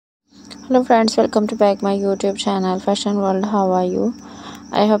Hello friends, welcome to back my YouTube channel Fashion World. How are you?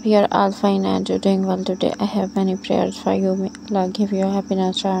 I hope you are all fine and you're doing well today. I have many prayers for you. May Allah give you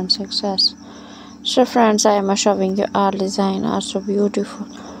happiness and success. So friends, I am showing you all design are so beautiful.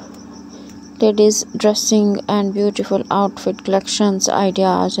 Ladies dressing and beautiful outfit collections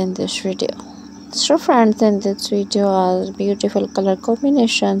ideas in this video. So friends, in this video are beautiful color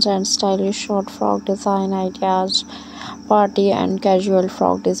combinations and stylish short frock design ideas, party and casual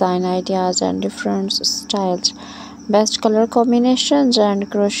frock design ideas and different styles, best color combinations and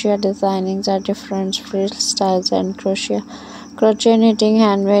crochet designings are different frill styles and crochet knitting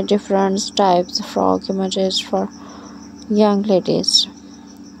handmade different types frock images for young ladies.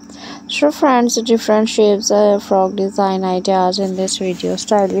 So friends, different shapes of frock design ideas in this video.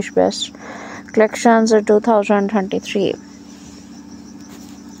 Stylish best collections 2023.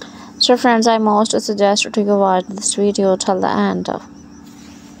 So friends, I most suggest to you watch this video till the end.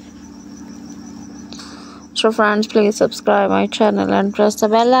 So friends, please subscribe my channel and press the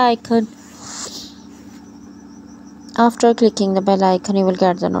bell icon. After clicking the bell icon, you will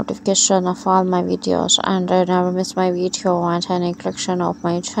get the notification of all my videos and never miss my video and any collection of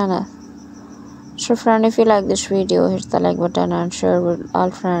my channel. So friend, if you like this video, hit the like button and share with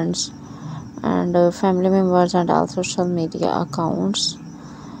all friends and family members and all social media accounts.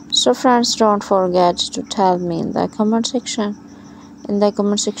 So friends, don't forget to tell me in the comment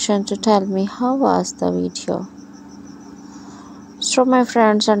section to tell me how was the video. So my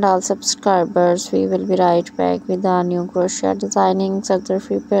friends and all subscribers, we will be right back with the new crochet designings, other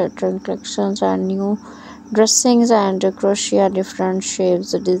free pattern collections and new dressings and crochet different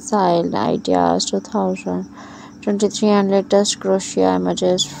shapes design ideas 2023 and latest crochet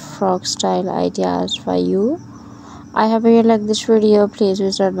images frock style ideas for you. I hope you like this video. Please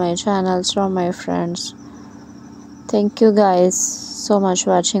visit my channel. So my friends, thank you guys so much for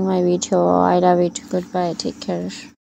watching my video. I love it. Goodbye. Take care.